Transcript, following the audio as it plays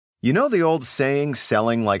You know the old saying,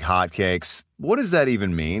 selling like hotcakes? What does that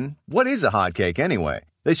even mean? What is a hotcake anyway?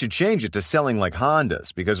 They should change it to selling like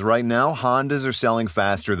Hondas, because right now Hondas are selling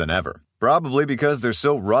faster than ever. Probably because they're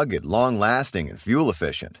so rugged, long-lasting, and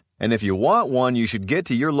fuel-efficient. And if you want one, you should get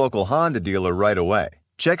to your local Honda dealer right away.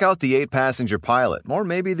 Check out the 8-passenger Pilot, or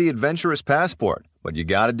maybe the adventurous Passport. But you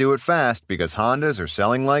gotta do it fast, because Hondas are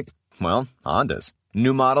selling like, well, Hondas.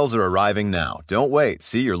 New models are arriving now. Don't wait.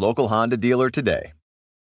 See your local Honda dealer today.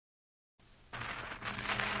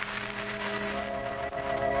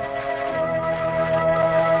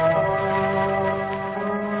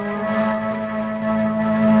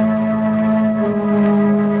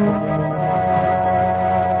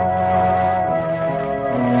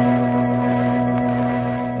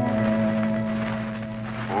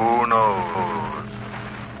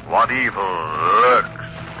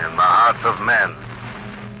 Of men.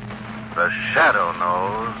 The Shadow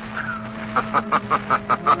knows.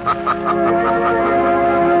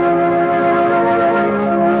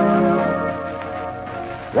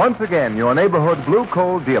 Once again, your neighborhood Blue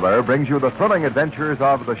Coal dealer brings you the thrilling adventures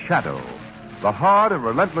of The Shadow, the hard and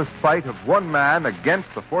relentless fight of one man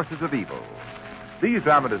against the forces of evil. These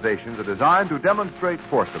dramatizations are designed to demonstrate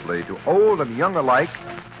forcibly to old and young alike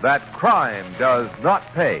that crime does not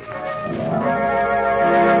pay.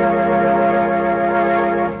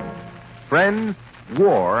 Friends,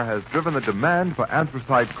 war has driven the demand for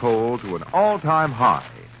anthracite coal to an all-time high.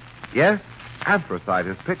 Yes, anthracite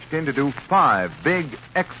has pitched in to do 5 big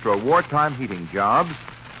extra wartime heating jobs,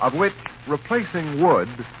 of which replacing wood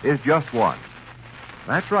is just one.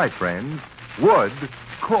 That's right, friends. Wood,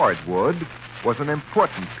 cordwood, was an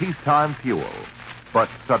important peacetime fuel. But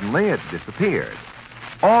suddenly it disappeared.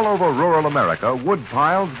 All over rural America, wood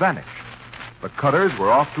piles vanished. The cutters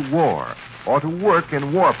were off to war, or to work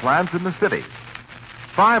in war plants in the cities.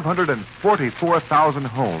 544,000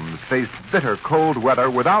 homes faced bitter cold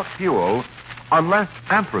weather without fuel unless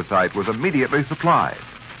anthracite was immediately supplied.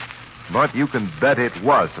 But you can bet it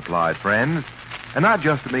was supplied, friends. And not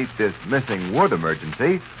just to meet this missing wood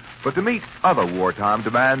emergency, but to meet other wartime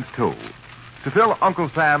demands, too. To fill Uncle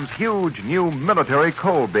Sam's huge new military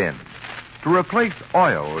coal bins. To replace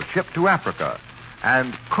oil shipped to Africa.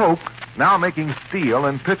 And coke now making steel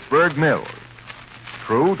in Pittsburgh mills.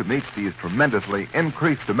 True, to meet these tremendously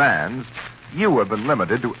increased demands, you have been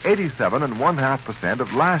limited to 87.5%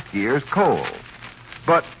 of last year's coal.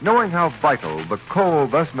 But knowing how vital the coal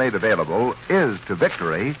thus made available is to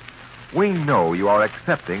victory, we know you are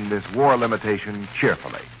accepting this war limitation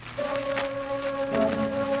cheerfully.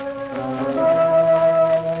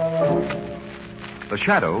 The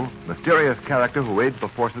Shadow, mysterious character who aids the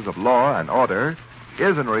forces of law and order,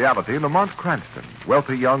 is in reality Lamont Cranston,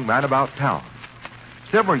 wealthy young man about town.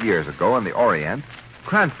 Several years ago in the Orient,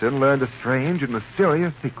 Cranston learned a strange and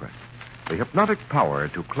mysterious secret, the hypnotic power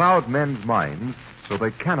to cloud men's minds so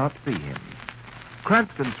they cannot see him.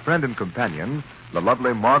 Cranston's friend and companion, the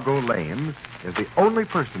lovely Margot Lane, is the only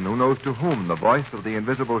person who knows to whom the voice of the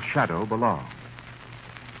invisible Shadow belongs.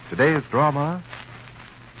 Today's drama,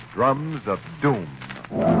 Drums of Doom.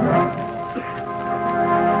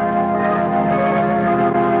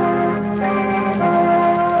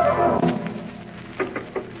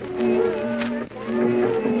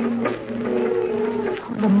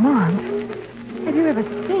 Lamont, have you ever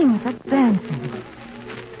seen such dancing?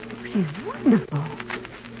 She's wonderful.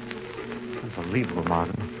 Unbelievable,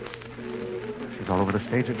 Martin. She's all over the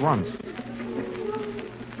stage at once.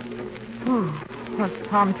 Oh, those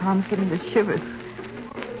tom-toms giving the shivers.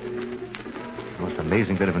 The most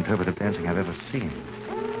amazing bit of interpretive dancing I've ever seen.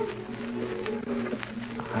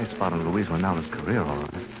 A high spot in Luis Ronaldo's career, all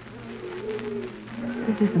right.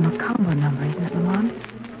 This is the Macumba number, isn't it, Lamont?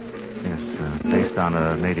 Yes, based on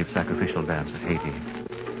a native sacrificial dance of Haiti.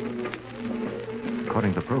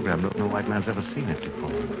 According to the program, no white man's ever seen it before.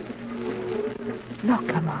 Look,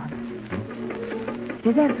 Lamont.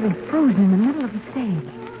 She's actually frozen in the middle of the stage,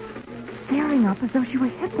 staring up as though she were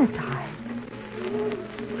hypnotized.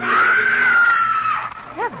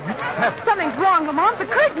 Heavens! Something's wrong, Lamont. The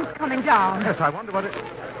curtain's coming down. Yes, I wonder what it...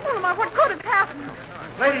 Oh, Lamont, what could have happened?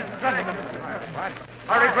 Ladies and gentlemen,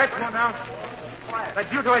 I regret to announce that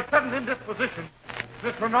due to a sudden indisposition,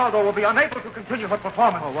 Miss Ronaldo will be unable to continue her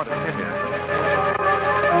performance. Oh, what a pity.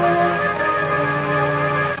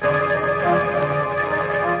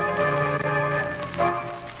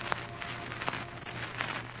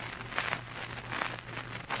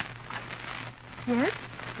 Yes?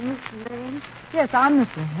 Miss Lane? Yes, I'm Miss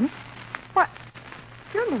Lane. What?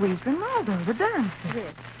 You're Louise Ronaldo, the dancer.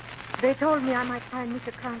 Yes. They told me I might find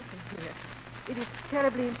Mr. Cranston here. It is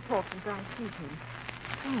terribly important I see him.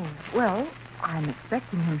 Oh, well, I'm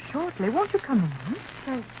expecting him shortly. Won't you come in?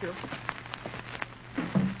 Thank you.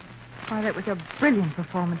 Why, that was a brilliant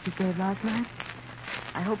performance you gave last night.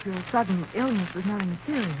 I hope your sudden illness was nothing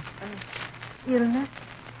serious. Illness?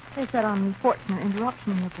 They said unfortunate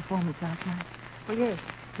interruption in your performance last night. Oh, yes.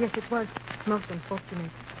 Yes, it was most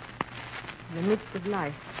unfortunate. In the midst of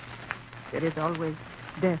life, there is always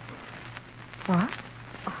death. What?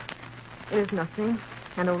 It is nothing.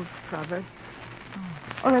 An old proverb.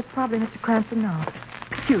 Oh, that's probably Mr. Cranston now.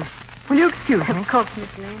 Excuse. Will you excuse me? Of course, Miss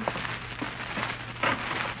Lane.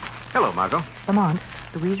 Hello, Margot. Lamont,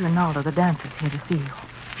 Louise Rinaldo, the dancer's here to see you.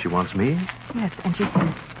 She wants me? Yes, and she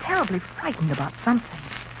seems terribly frightened about something.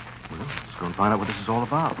 Well, let's go and find out what this is all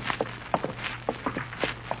about.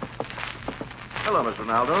 Hello, Miss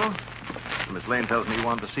Rinaldo. Miss Lane tells me you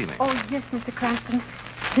wanted to see me. Oh, yes, Mr. Cranston.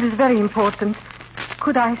 It is very important.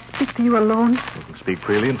 Could I speak to you alone? You can speak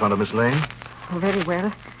freely in front of Miss Lane. Oh, very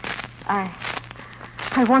well.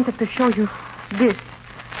 I wanted to show you this.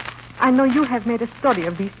 I know you have made a study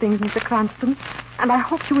of these things, Mr. Cranston, and I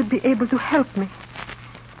hoped you would be able to help me.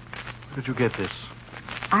 Where did you get this?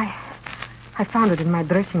 I found it in my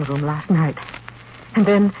dressing room last night. And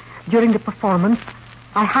then, during the performance,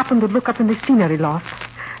 I happened to look up in the scenery loft.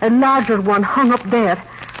 A larger one hung up there,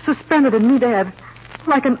 suspended in midair,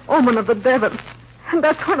 like an omen of the devil. And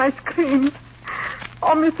that's when I screamed.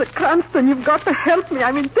 Oh, Mr. Cranston, you've got to help me.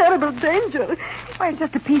 I'm in terrible danger. Why, it's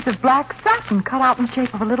just a piece of black satin cut out in the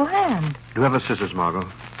shape of a little hand. Do you have the scissors, Margot?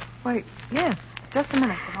 Wait, yes. Just a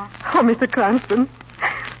minute, Lamont. Oh, Mr. Cranston,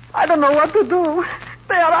 I don't know what to do.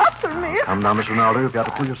 They are after me. Come now, Miss Rinaldo. You've got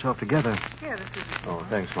to pull yourself together. Here, this is... Oh,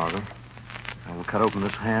 thanks, Margot. I will cut open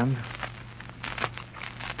this hand.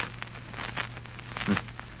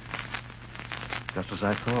 Just as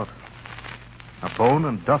I thought. A bone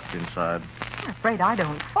and dust inside. I'm afraid I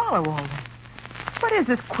don't follow all this. What is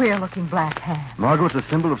this queer-looking black hand? Margot, it's a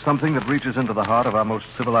symbol of something that reaches into the heart of our most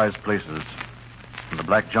civilized places. In the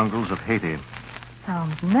black jungles of Haiti.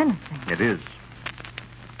 Sounds menacing. It is.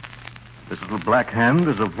 This little black hand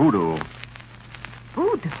is a voodoo.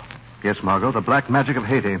 Voodoo? Yes, Margot, the black magic of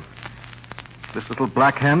Haiti. This little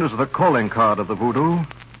black hand is the calling card of the voodoo.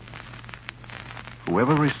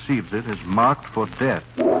 Whoever receives it is marked for death.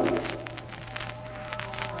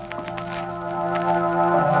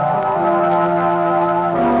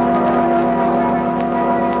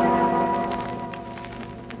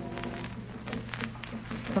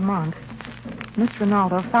 Lamont, Miss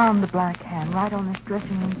Rinaldo found the black hand right on this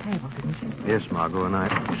dressing room table, didn't she? Yes, Margot, and I...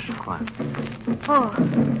 Shh, quiet. Oh,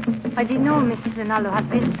 I didn't know Mrs. Rinaldo had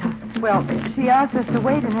visitors. Well, she asked us to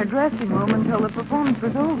wait in her dressing room until the performance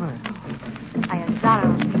was over. I am sorry,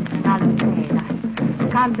 Mrs. Rinaldo's maid. I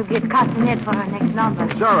come to get castanet for her next number.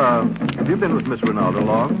 Sarah, have you been with Miss Rinaldo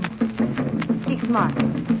long? 6 months.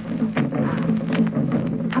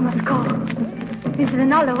 I must go. Mrs.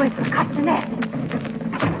 Rinaldo waits for castanet.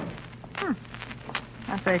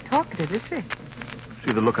 Not very talkative, is she?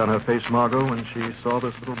 See the look on her face, Margot, when she saw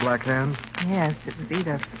this little black hand? Yes, it was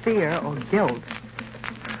either fear or guilt.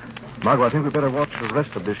 Margot, I think we'd better watch the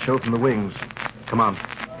rest of this show from the wings. Come on.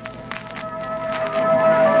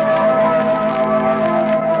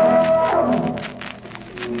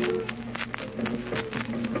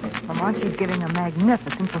 Lamont, she's giving a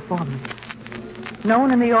magnificent performance. No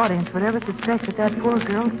one in the audience would ever suspect that poor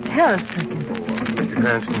girl's terror-stricken. Mr.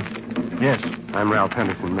 Cranston. Yes. I'm Ralph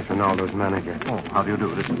Henderson, Miss Rinaldo's manager. Oh, how do you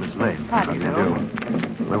do? This is Miss Lane. How do you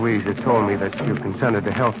do? Louise has told me that you consented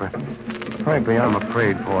to help her. Frankly, I'm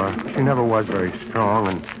afraid for her. She never was very strong,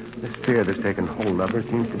 and this fear that's taken hold of her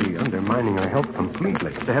seems to be undermining her health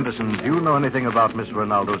completely. Mr. Henderson, do you know anything about Miss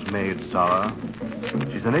Rinaldo's maid, Sarah?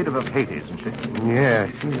 She's a native of Haiti, isn't she? Yeah,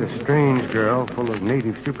 she's a strange girl, full of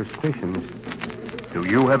native superstitions. Do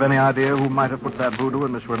you have any idea who might have put that voodoo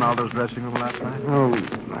in Miss Rinaldo's dressing room last night? Oh,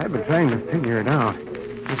 I've been trying to figure it out.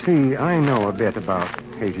 You see, I know a bit about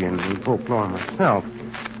Haitian folklore myself.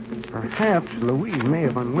 Perhaps Louise may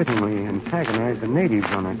have unwittingly antagonized the natives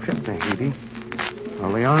on her trip to Haiti.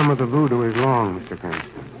 Well, the arm of the voodoo is long, Mr.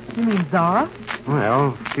 Cranston. You mean Zara?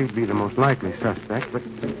 Well, she'd be the most likely suspect, but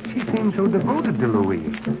she seems so devoted to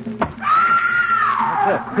Louise.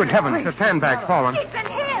 Good heavens, the sandbag's fallen. He's been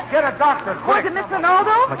hit. Get a doctor, Was quick. it Miss Rinaldo?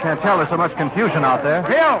 I can't tell. There's so much confusion out there.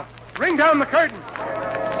 Bill, ring down the curtain.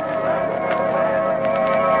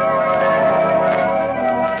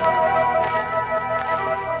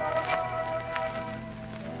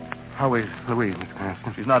 How is Louise, Miss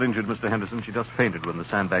Cranston? She's not injured, Mr. Henderson. She just fainted when the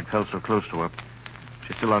sandbag fell so close to her.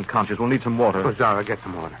 She's still unconscious. We'll need some water. Oh, Zara, get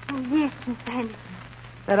some water. Oh, yes, Mr. Henderson.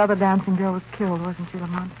 That other dancing girl was killed, wasn't she,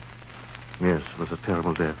 Lamont? Yes, it was a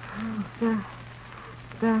terrible death. Oh,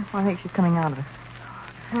 sister? I think she's coming out of it.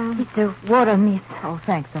 It's water, miss. Oh,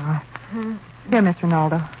 thanks, Zara. Here, Miss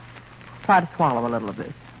Ronaldo. Try to swallow a little of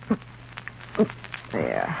this.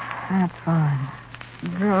 There. That's fine. The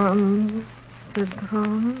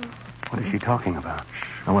drum. What is she talking about?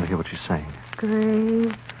 I want to hear what she's saying.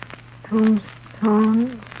 Grave,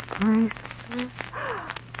 tombstone, bracelet.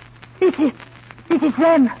 It is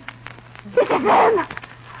them. It is them.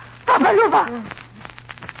 Papaluba.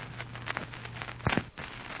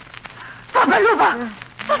 Papaluba.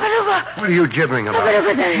 Papaluba. What are you gibbering about?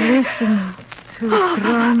 Listen to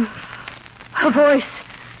drum. A voice.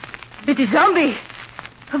 It is zombie.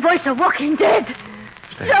 A voice of walking dead.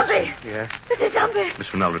 Zombie. Yes? It is zombie. Miss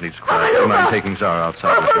Ronaldo needs quiet. Come on, taking Zara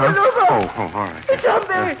outside. Papaluba. Oh, all right. It's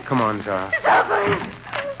zombie. Come on, Zara. Zombie.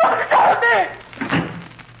 Oh, zombie.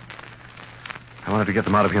 I wanted to get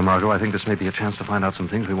them out of here, Margot. I think this may be a chance to find out some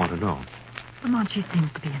things we want to know. Lamont, she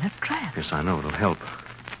seems to be in a trance. Yes, I know. It'll help.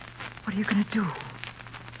 What are you going to do?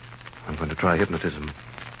 I'm going to try hypnotism.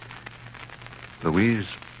 Louise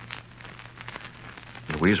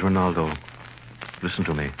Ronaldo, listen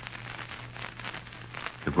to me.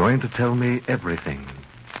 You're going to tell me everything.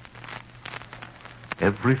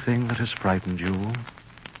 Everything that has frightened you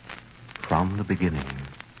from the beginning.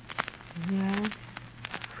 Yes,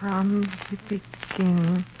 from the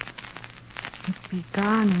beginning. It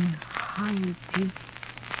began in Haiti.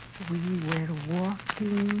 We were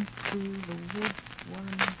walking through the woods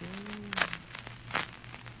one day.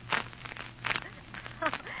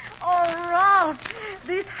 Oh, Ralph,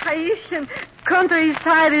 this Haitian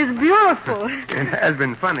countryside is beautiful. It has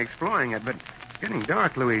been fun exploring it, but it's getting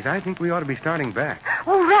dark, Louise. I think we ought to be starting back.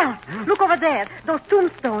 Oh, Ralph, look over there. Those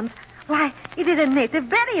tombstones. Why, it is a native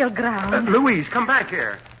burial ground. Louise, come back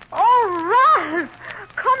here. Oh, Ralph,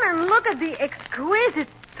 come and look at the exquisite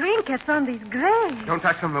trinkets on these graves. Don't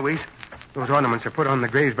touch them, Louise. Those ornaments are put on the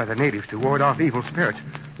graves by the natives to ward off evil spirits.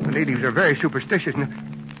 The natives are very superstitious.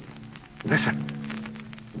 Listen.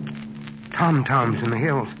 Tom-toms in the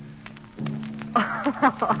hills.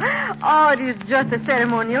 Oh, it is just a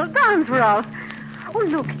ceremonial dance, Ralph. Oh,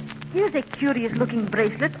 look. Here's a curious-looking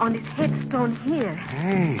bracelet on this headstone here.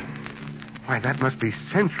 Hey. Why, that must be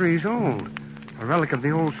centuries old. A relic of the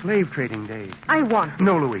old slave trading days. I want it.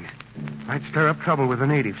 No, Louise. Might stir up trouble with the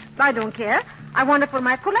natives. I don't care. I want it for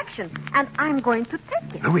my collection, and I'm going to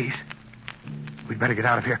take it. Louise, we'd better get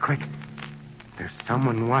out of here quick. There's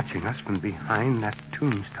someone watching us from behind that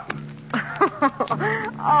tombstone.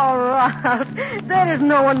 All right. There is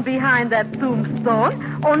no one behind that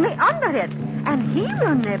tombstone, only under it. And he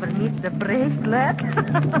will never miss the bracelet.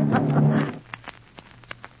 That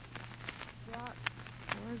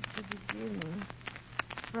was the beginning.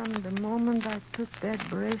 From the moment I took that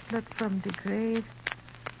bracelet from the grave,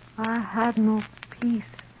 I had no peace.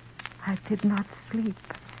 I did not sleep.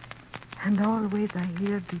 And always I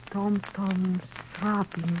hear the tom-toms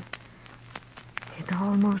throbbing. It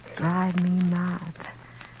almost drives me mad.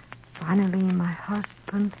 Finally, my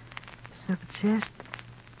husband suggests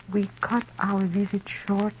we cut our visit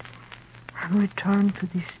short and return to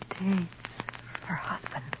the States. Her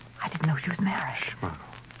husband. I didn't know she was married. Well,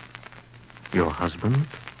 your husband?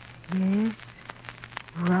 Yes,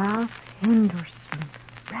 Ralph Henderson.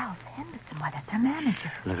 Ralph Henderson. Why, that's her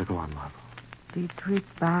manager. Let her go on, Margot. The trip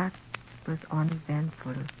back was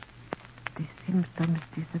uneventful. The symptoms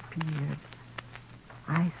disappeared.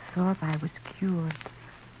 I thought I was cured.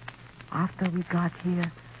 After we got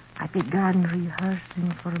here, I began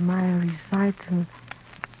rehearsing for my recital.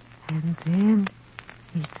 And then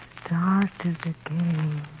it started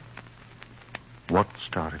again. What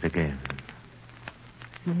started again?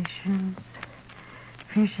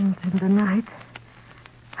 Visions in the night.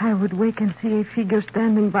 I would wake and see a figure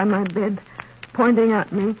standing by my bed, pointing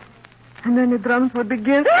at me. And then the drums would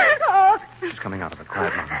begin. Oh! She's coming out of it.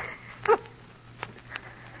 Quiet, Margot.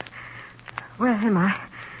 Where am I?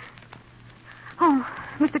 Oh,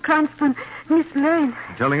 Mr. Cranston, Miss Lane.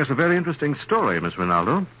 You're telling us a very interesting story, Miss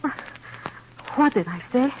Ronaldo. What did I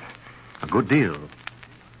say? A good deal.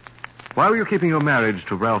 Why were you keeping your marriage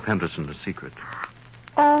to Ralph Henderson a secret?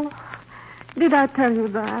 Oh, did I tell you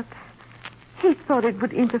that? He thought it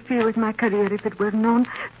would interfere with my career if it were known.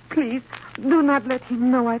 Please, do not let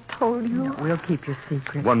him know I told you. No, we'll keep your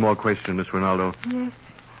secret. One more question, Miss Ronaldo. Yes.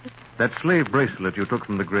 That slave bracelet you took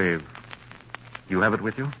from the grave, you have it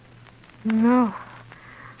with you? No.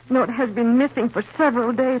 No, it has been missing for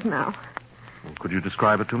several days now. Well, could you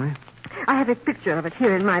describe it to me? I have a picture of it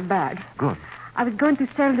here in my bag. Good. I was going to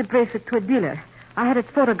sell the bracelet to a dealer. I had it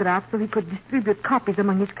photographed so he could distribute copies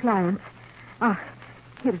among his clients. Ah,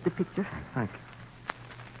 here's the picture. Thank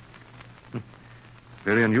you.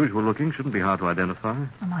 Very unusual looking. Shouldn't be hard to identify.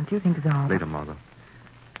 Lamont, do you think so? Later, Margot.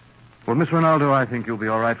 Well, Miss Ronaldo, I think you'll be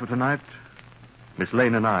all right for tonight. Miss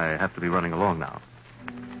Lane and I have to be running along now.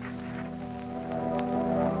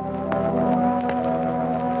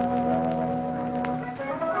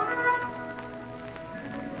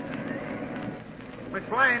 Miss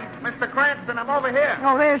Lane, Mr. Cranston, I'm over here.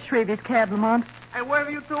 Oh, there's Shreve's cab, Lamont. Hey, where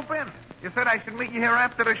have you two been? You said I should meet you here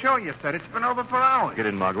after the show, you said. It's been over for hours. Get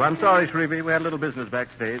in, Margot. I'm sorry, Shrevey. We had a little business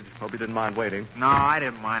backstage. Hope you didn't mind waiting. No, I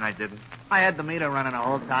didn't mind. I didn't. I had the meter running the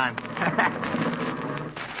whole time.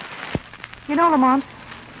 You know, Lamont,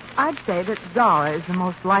 I'd say that Zara is the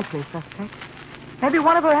most likely suspect. Maybe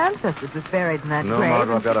one of her ancestors is buried in that No, grave.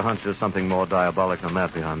 Margot, I've got a hunch there's something more diabolic than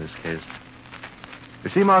that behind this case.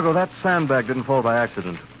 You see, Margot, that sandbag didn't fall by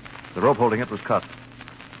accident. The rope holding it was cut.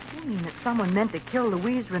 You mean that someone meant to kill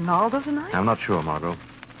Louise Ronaldo tonight? I'm not sure, Margot.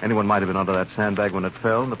 Anyone might have been under that sandbag when it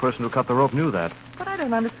fell, and the person who cut the rope knew that. But I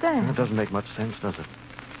don't understand. It doesn't make much sense, does it?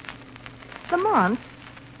 Lamont,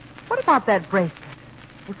 what about that bracelet?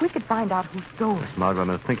 If we could find out who stole it. Yes, Margot,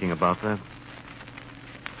 I'm thinking about that.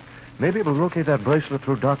 Maybe we'll locate that bracelet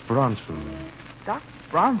through Doc Bronson. Doc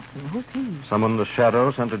Bronson? Who's he? Someone the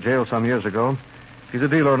Shadow sent to jail some years ago. He's a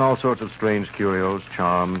dealer in all sorts of strange curios,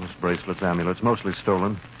 charms, bracelets, amulets, mostly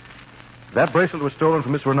stolen. If that bracelet was stolen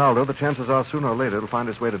from Miss Ronaldo, the chances are sooner or later it'll find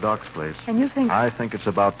its way to Doc's place. And you think... I think it's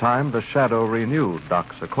about time the Shadow renewed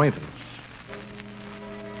Doc's acquaintance.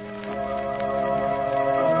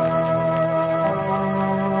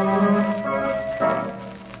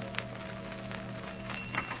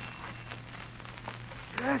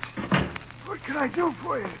 Yes? What can I do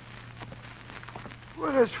for you?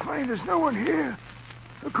 Well, that's fine. There's no one here.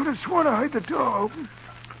 I could have sworn I heard the door open.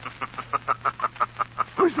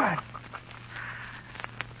 Who's that?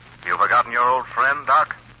 You forgotten your old friend,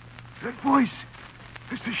 Doc? That voice.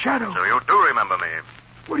 It's the Shadow. So you do remember me.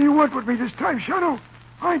 What do you want with me this time, Shadow?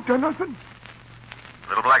 I ain't done nothing.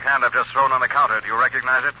 Little black hand I've just thrown on the counter. Do you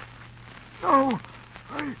recognize it? No,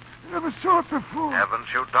 I never saw it before. Haven't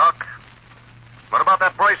you, Doc? What about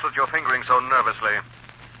that bracelet you're fingering so nervously?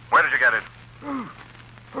 Where did you get it? Oh,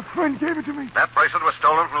 a friend gave it to me. That bracelet was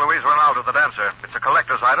stolen from Louise Ronaldo, the dancer. It's a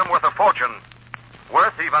collector's item worth a fortune.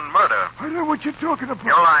 Worth even murder. I don't know what you're talking about.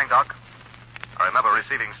 You're lying, Doc. I remember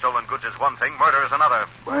receiving stolen goods is one thing, murder is another.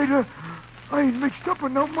 Murder? I ain't mixed up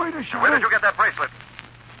in no murder, Shadow. Where did you get that bracelet?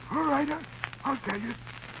 All right, I'll tell you.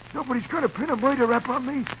 Nobody's going to pin a murder rap on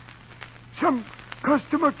me. Some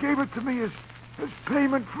customer gave it to me as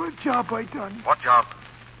payment for a job I done. What job?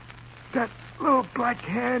 That little black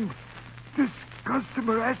hand. This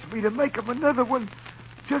customer asked me to make him another one,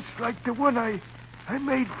 just like the one I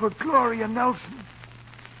made for Gloria Nelson.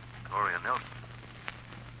 Gloria Nelson?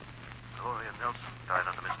 Gloria Nelson died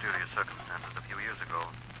under mysterious circumstances a few years ago.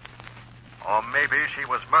 Or maybe she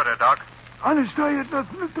was murdered, Doc. Honest, I had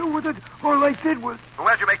nothing to do with it. All I did was... Who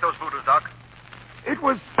had you make those voodoos, Doc? It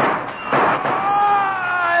was...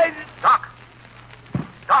 Doc!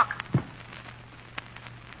 Doc!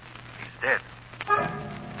 He's dead.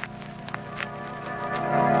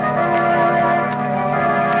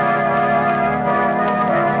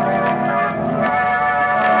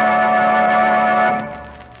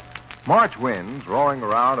 March winds roaring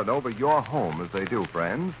around and over your home as they do,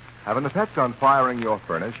 friends, have an effect on firing your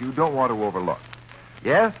furnace you don't want to overlook.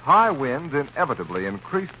 Yes, high winds inevitably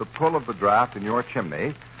increase the pull of the draft in your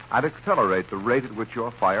chimney and accelerate the rate at which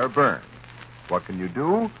your fire burns. What can you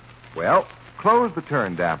do? Well, close the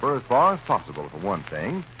turn damper as far as possible, for one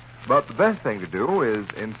thing. But the best thing to do is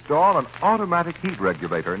install an automatic heat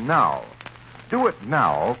regulator now. Do it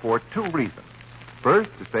now for two reasons. First,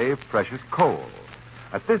 to save precious coal.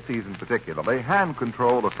 At this season particularly, hand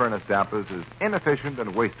control of furnace dampers is inefficient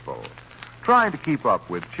and wasteful. Trying to keep up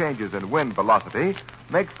with changes in wind velocity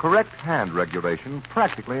makes correct hand regulation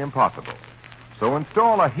practically impossible. So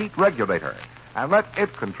install a heat regulator and let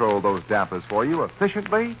it control those dampers for you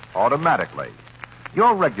efficiently, automatically.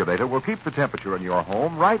 Your regulator will keep the temperature in your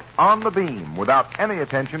home right on the beam without any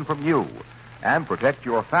attention from you and protect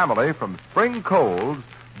your family from spring colds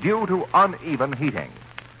due to uneven heating.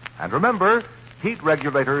 And remember, heat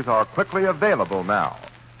regulators are quickly available now.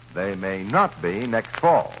 They may not be next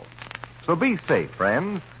fall. So be safe,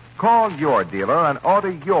 friends. Call your dealer and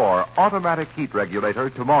order your automatic heat regulator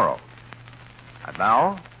tomorrow. And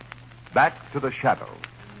now, back to the Shadow.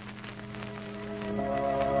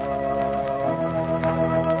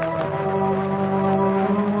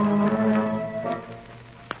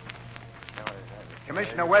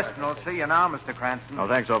 Commissioner Weston will see you now, Mr. Cranston. Oh,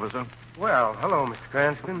 thanks, officer. Well, hello, Mr.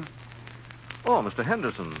 Cranston. Oh, Mr.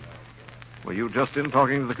 Henderson. Were you just in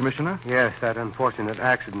talking to the commissioner? Yes, that unfortunate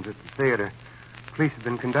accident at the theater. police have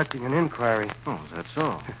been conducting an inquiry. Oh, is that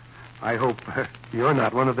so? I hope you're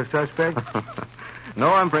not one of the suspects.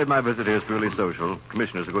 No, I'm afraid my visit here is purely social.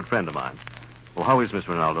 Commissioner's a good friend of mine. Well, how is Miss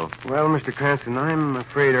Rinaldo? Well, Mr. Cranston, I'm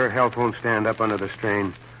afraid her health won't stand up under the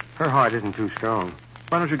strain. Her heart isn't too strong.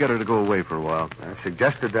 Why don't you get her to go away for a while? I've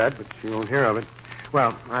suggested that, but she won't hear of it.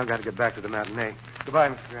 Well, I've got to get back to the matinee. Goodbye,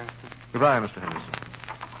 Mr. Cranston. Goodbye, Mr. Henderson.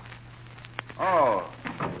 Oh,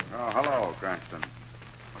 hello, Cranston.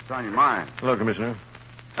 What's on your mind? Hello, Commissioner.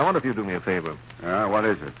 I wonder if you'd do me a favor. What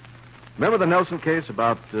is it? Remember the Nelson case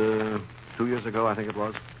about 2 years ago, I think it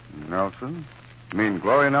was? Nelson? You mean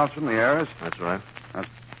Gloria Nelson, the heiress? That's right.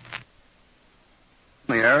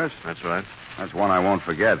 The heiress? That's right. That's one I won't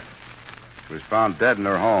forget. She was found dead in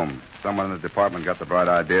her home. Someone in the department got the bright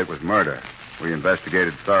idea it was murder. We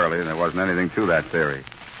investigated thoroughly, and there wasn't anything to that theory.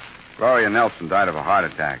 Gloria Nelson died of a heart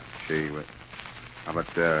attack. But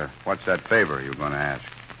what's that favor you were going to ask?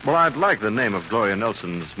 Well, I'd like the name of Gloria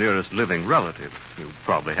Nelson's nearest living relative. You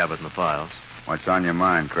probably have it in the files. What's on your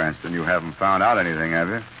mind, Cranston? You haven't found out anything, have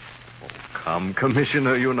you? Oh, come,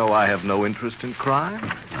 Commissioner. You know I have no interest in crime.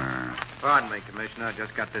 Pardon me, Commissioner. I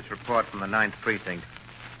just got this report from the 9th Precinct.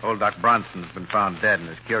 Old Doc Bronson's been found dead in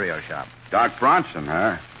his curio shop. Doc Bronson,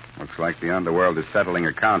 huh? Looks like the underworld is settling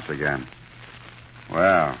accounts again.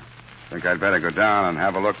 Well, I think I'd better go down and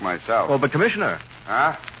have a look myself. Oh, but Commissioner.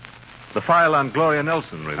 Huh? The file on Gloria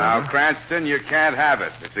Nelson, remember? Now, Cranston, you can't have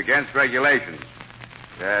it. It's against regulations.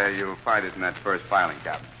 You'll find it in that first filing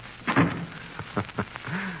cabinet.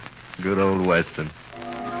 Good old Weston.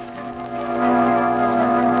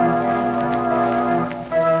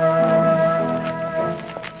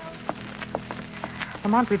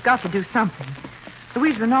 Lamont, we've got to do something.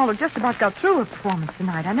 Louise Rinaldo just about got through her performance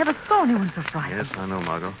tonight. I never saw anyone so frightened. Yes, I know,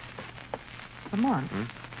 Margot. Lamont.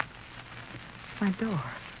 My door.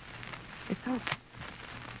 It's open.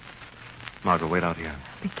 Margot, wait out here.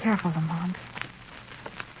 Be careful, Lamont.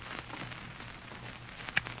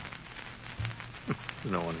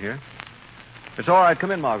 There's no one here. It's all right.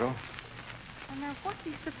 Come in, Margot. Well, now, what do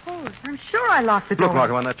you suppose? I'm sure I locked the door. Look,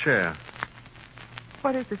 Margot, on that chair.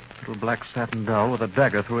 What is it? Little black satin doll with a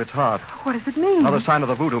dagger through its heart. What does it mean? Another sign of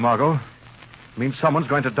the voodoo, Margot. It means someone's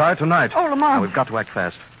going to die tonight. Oh, Lamont. Now, we've got to act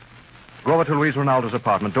fast. Go over to Louise Rinaldo's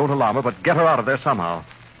apartment. Don't alarm her, but get her out of there somehow.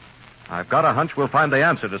 I've got a hunch we'll find the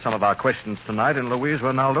answer to some of our questions tonight in Louise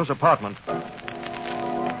Rinaldo's apartment. Good.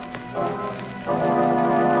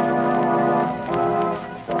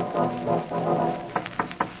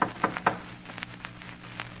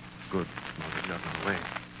 Margot got in the way.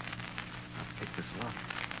 Now, take this lock.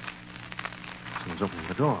 Someone's opening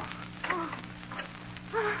the door.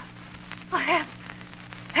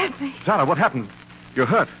 Help me. Zara, what happened? You're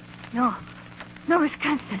hurt. No, Miss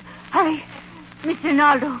Cranston. Hurry. Miss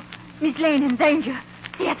Rinaldo. Miss Lane in danger.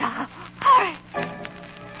 Theater. Hurry.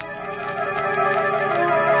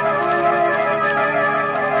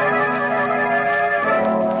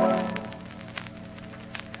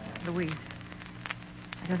 Louise,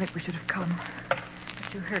 I don't think we should have come. But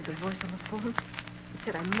you heard the voice on the phone. It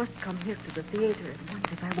said I must come here to the theater at once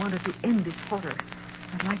if I wanted to end this horror.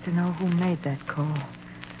 I'd like to know who made that call.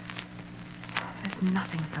 There's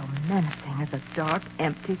nothing so menacing as a dark,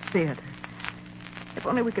 empty theater. If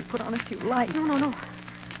only we could put on a few lights. No.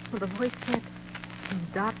 Well, the voice said, in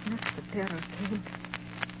darkness the terror came.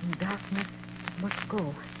 In darkness it must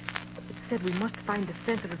go. It said we must find the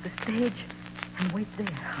center of the stage and wait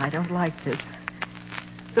there. I don't like this.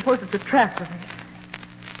 Suppose it's a trap for me.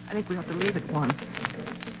 I think we ought to leave at once.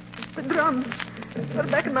 The drums are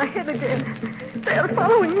back in my head again. They are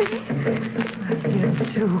following me. I hear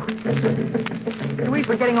them, too. Louise,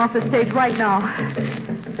 we're getting off the stage right now.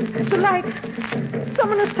 The light.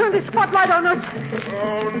 Someone has turned his spotlight on us.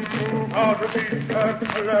 Don't move out of the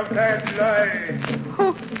circle of that light.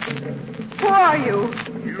 Who are you?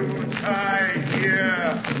 You die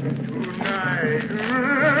here tonight.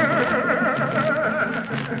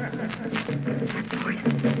 That voice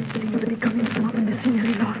seems to be coming from up in the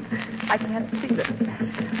scenery loft. I can't see the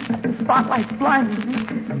spotlight's blinding me.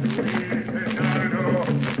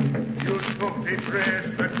 Rinaldo, you took the dress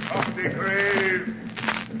that of the grave.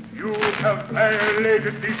 You have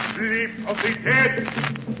violated the sleep of the dead.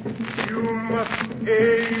 You must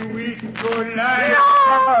pay with your life.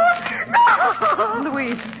 No!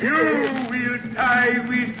 Louise. You will die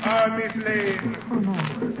with her, Miss Lane. Oh, no.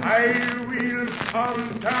 I will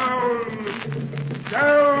come down.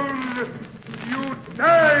 Down. You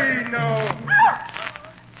die now.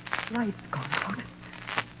 Light's gone out.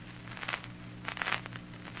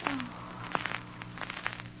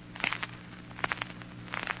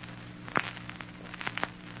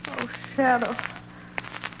 Oh, Shadow.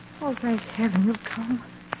 Oh, thank heaven you've come.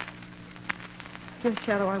 Yes,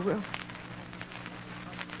 Shadow, I will.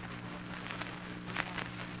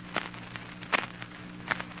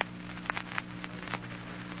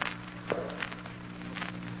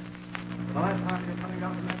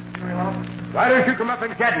 Why don't you come up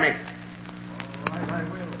and get me? All right, I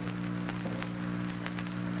will.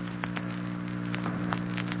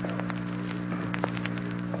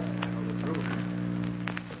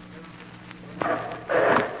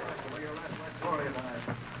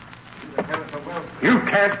 You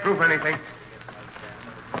can't prove anything.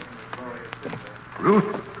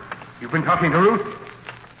 Ruth? You've been talking to Ruth?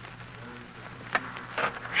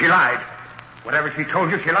 She lied. Whatever she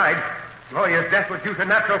told you, she lied. Gloria's death was due to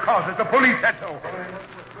natural causes. The police said so.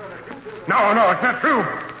 No, it's not true.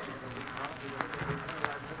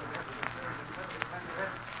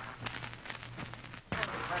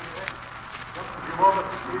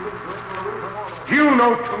 You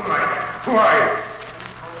know too much. Who are you?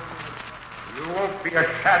 You won't be a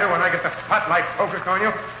shadow when I get the spotlight focused on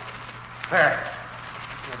you. There.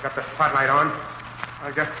 I've got the spotlight on.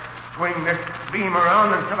 I'll just swing this beam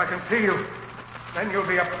around until I can see you. Then you'll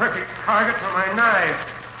be a perfect target for my knife.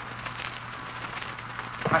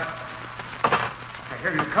 I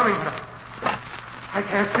hear you coming, but I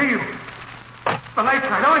can't see you. The light's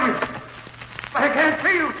right on you, but I can't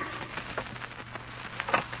see you.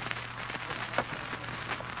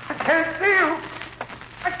 I can't see you.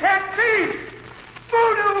 I can't see.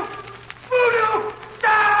 Voodoo! Voodoo!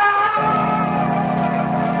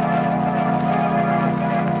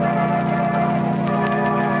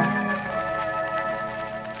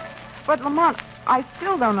 But, Lamont, I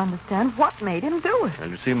still don't understand what made him do it. Well,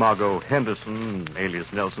 you see, Margot, Henderson,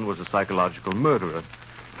 alias Nelson, was a psychological murderer.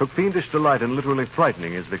 Took fiendish delight in literally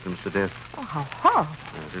frightening his victims to death. Oh, how horrible.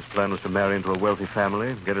 Yes, his plan was to marry into a wealthy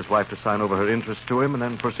family, get his wife to sign over her interests to him, and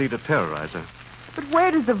then proceed to terrorize her. But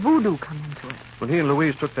where does the voodoo come into it? When he and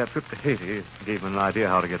Louise took that trip to Haiti, it gave him an idea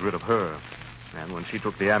how to get rid of her. And when she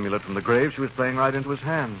took the amulet from the grave, she was playing right into his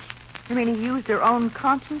hands. You mean he used her own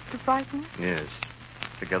conscience to frighten her? Yes.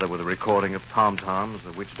 Together with a recording of tom-toms,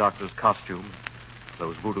 the witch doctor's costume,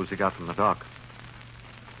 those voodoos he got from the doc.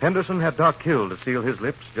 Henderson had Doc killed to seal his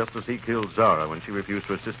lips, just as he killed Zara when she refused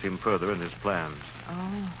to assist him further in his plans.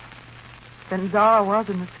 Oh. Then Zara was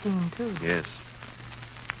in the scheme, too. Yes.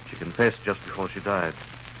 She confessed just before she died.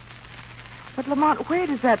 But, Lamont, where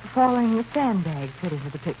does that falling the sandbag fit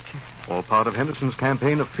into the picture? All part of Henderson's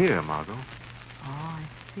campaign of fear, Margot. Oh, I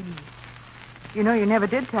see. You know, you never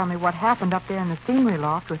did tell me what happened up there in the scenery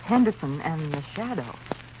loft with Henderson and the shadow.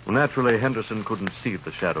 Well, naturally, Henderson couldn't see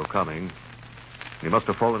the shadow coming. He must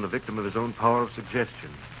have fallen a victim of his own power of suggestion.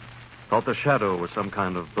 Thought the shadow was some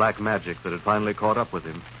kind of black magic that had finally caught up with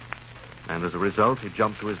him. And as a result, he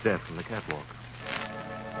jumped to his death from the catwalk.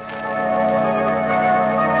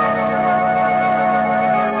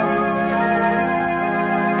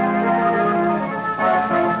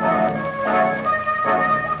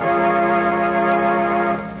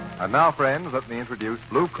 And now, friends, let me introduce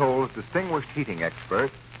Blue Coal's distinguished heating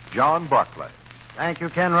expert, John Barclay. Thank you,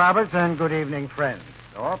 Ken Roberts, and good evening, friends.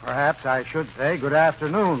 Or perhaps I should say good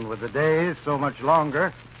afternoon, with the days so much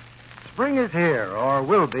longer. Spring is here, or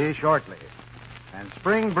will be shortly. And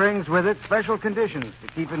spring brings with it special conditions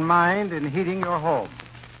to keep in mind in heating your home.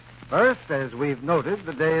 First, as we've noted,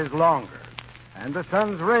 the day is longer. And the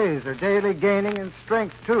sun's rays are daily gaining in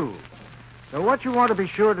strength, too. So what you want to be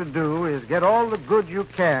sure to do is get all the good you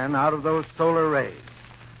can out of those solar rays.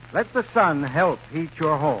 Let the sun help heat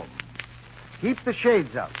your home. Keep the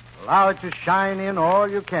shades up. Allow it to shine in all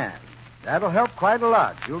you can. That'll help quite a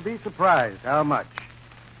lot. You'll be surprised how much.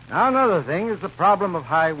 Now, another thing is the problem of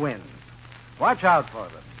high winds. Watch out for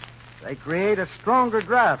them. They create a stronger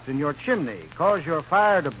draft in your chimney, cause your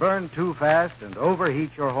fire to burn too fast and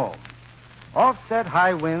overheat your home. Offset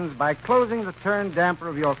high winds by closing the turn damper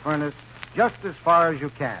of your furnace just as far as you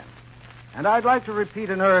can. And I'd like to repeat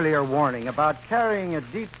an earlier warning about carrying a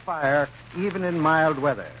deep fire even in mild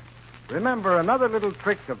weather. Remember, another little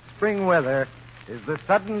trick of spring weather is the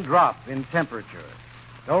sudden drop in temperature.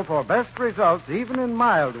 So for best results, even in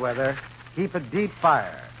mild weather, keep a deep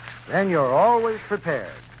fire. Then you're always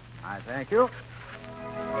prepared. I thank you.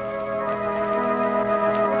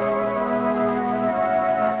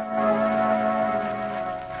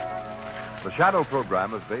 The Shadow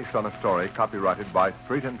program is based on a story copyrighted by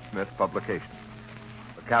Street and Smith Publications.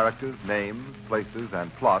 The characters, names, places,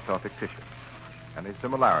 and plot are fictitious. Any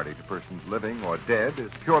similarity to persons living or dead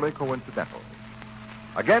is purely coincidental.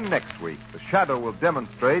 Again next week, the Shadow will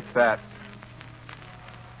demonstrate that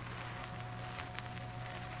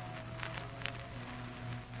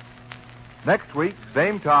Next week,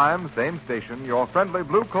 same time, same station, your friendly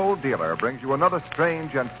Blue Coal dealer brings you another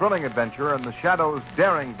strange and thrilling adventure in the Shadow's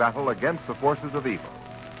daring battle against the forces of evil.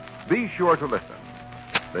 Be sure to listen.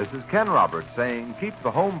 This is Ken Roberts saying keep the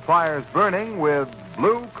home fires burning with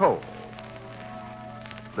Blue Coal.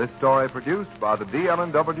 This story produced by the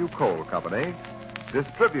DL&W Coal Company,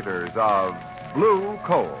 distributors of Blue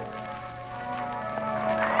Coal.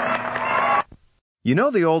 You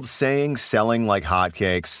know the old saying, selling like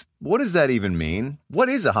hotcakes? What does that even mean? What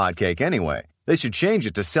is a hotcake anyway? They should change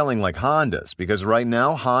it to selling like Hondas, because right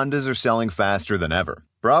now Hondas are selling faster than ever.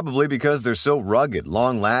 Probably because they're so rugged,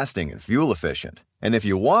 long-lasting, and fuel-efficient. And if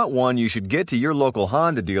you want one, you should get to your local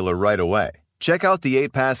Honda dealer right away. Check out the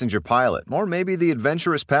 8-passenger Pilot, or maybe the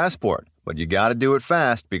Adventurous Passport. But you gotta do it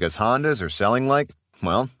fast, because Hondas are selling like,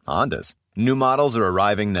 well, Hondas. New models are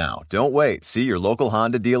arriving now. Don't wait. See your local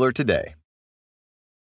Honda dealer today.